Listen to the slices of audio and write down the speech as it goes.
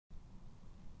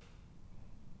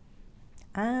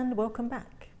and welcome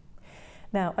back.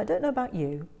 Now, I don't know about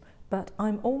you, but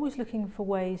I'm always looking for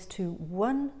ways to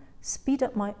 1, speed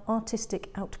up my artistic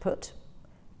output,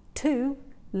 2,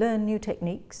 learn new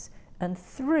techniques, and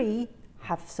 3,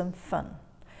 have some fun.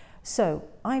 So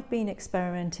I've been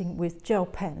experimenting with gel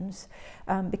pens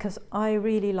because I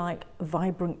really like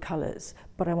vibrant colours,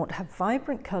 but I want to have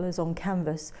vibrant colours on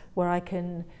canvas where I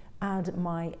can add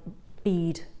my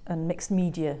bead and mixed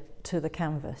media to the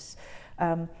canvas.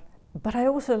 But I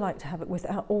also like to have it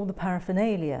without all the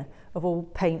paraphernalia of all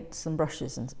paints and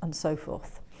brushes and so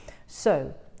forth.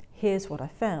 So here's what I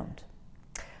found.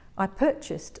 I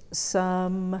purchased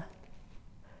some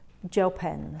gel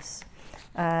pens,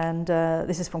 and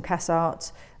this is from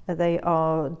CassArt. They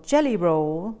are Jelly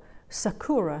Roll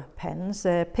Sakura pens.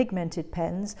 They're pigmented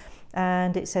pens,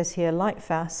 and it says here light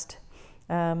fast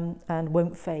and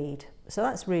won't fade. So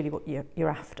that's really what you're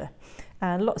after.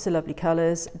 And lots of lovely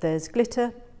colours. There's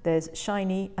glitter, there's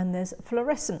shiny, and there's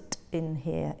fluorescent in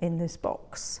here in this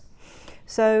box.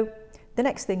 So the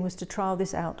next thing was to trial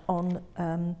this out on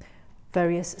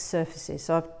various surfaces.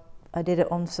 So I did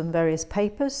it on some various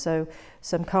papers, so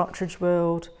some Cartridge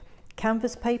World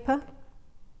canvas paper,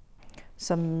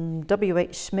 some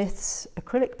W.H. Smith's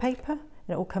acrylic paper, and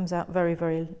it all comes out very,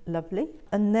 very lovely.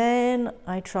 And then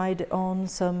I tried it on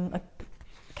some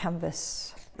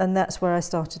canvas, and that's where I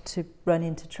started to run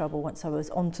into trouble once I was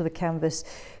onto the canvas,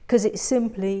 because it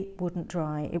simply wouldn't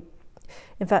dry.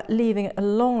 In fact, leaving it a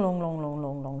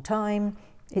long time,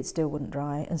 it still wouldn't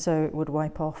dry, and so it would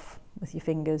wipe off with your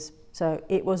fingers. So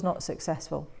it was not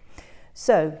successful.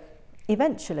 So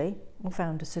eventually we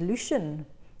found a solution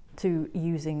to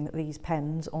using these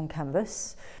pens on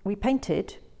canvas. We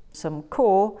painted some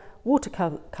core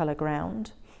watercolour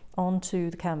ground onto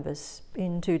the canvas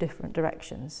in 2 different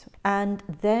directions, and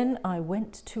then I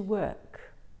went to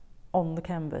work on the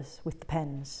canvas with the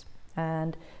pens.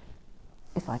 And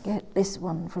if I get this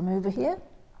one from over here,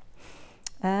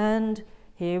 and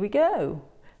here we go.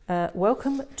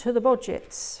 Welcome to the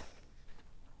Bodgets.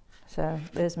 So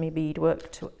there's me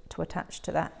beadwork to attach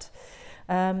to that.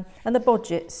 And the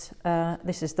Bodgets,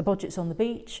 this is the Bodgets on the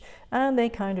beach, and they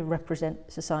kind of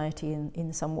represent society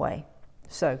in some way.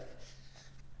 So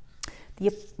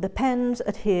the pens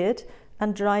adhered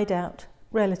and dried out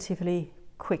relatively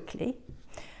quickly.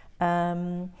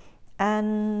 And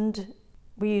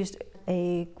we used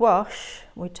a gouache.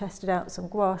 We tested out some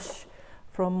gouache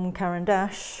from Caran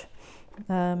d'Ache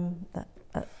in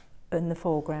the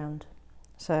foreground.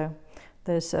 So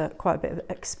there's quite a bit of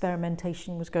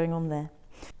experimentation was going on there.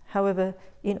 However,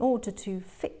 in order to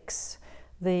fix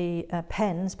the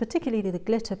pens, particularly the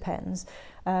glitter pens,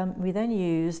 we then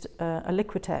used a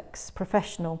Liquitex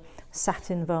professional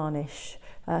satin varnish,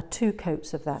 2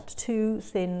 coats of that, 2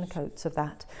 thin coats of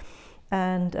that.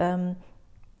 And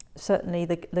certainly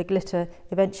the glitter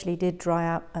eventually did dry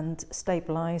out and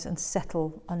stabilise and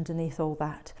settle underneath all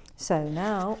that. So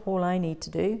now all I need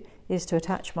to do is to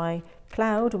attach my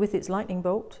cloud with its lightning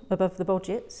bolt above the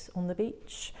Bodgets on the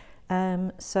beach.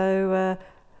 So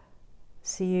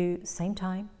see you same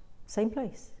time, same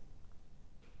place.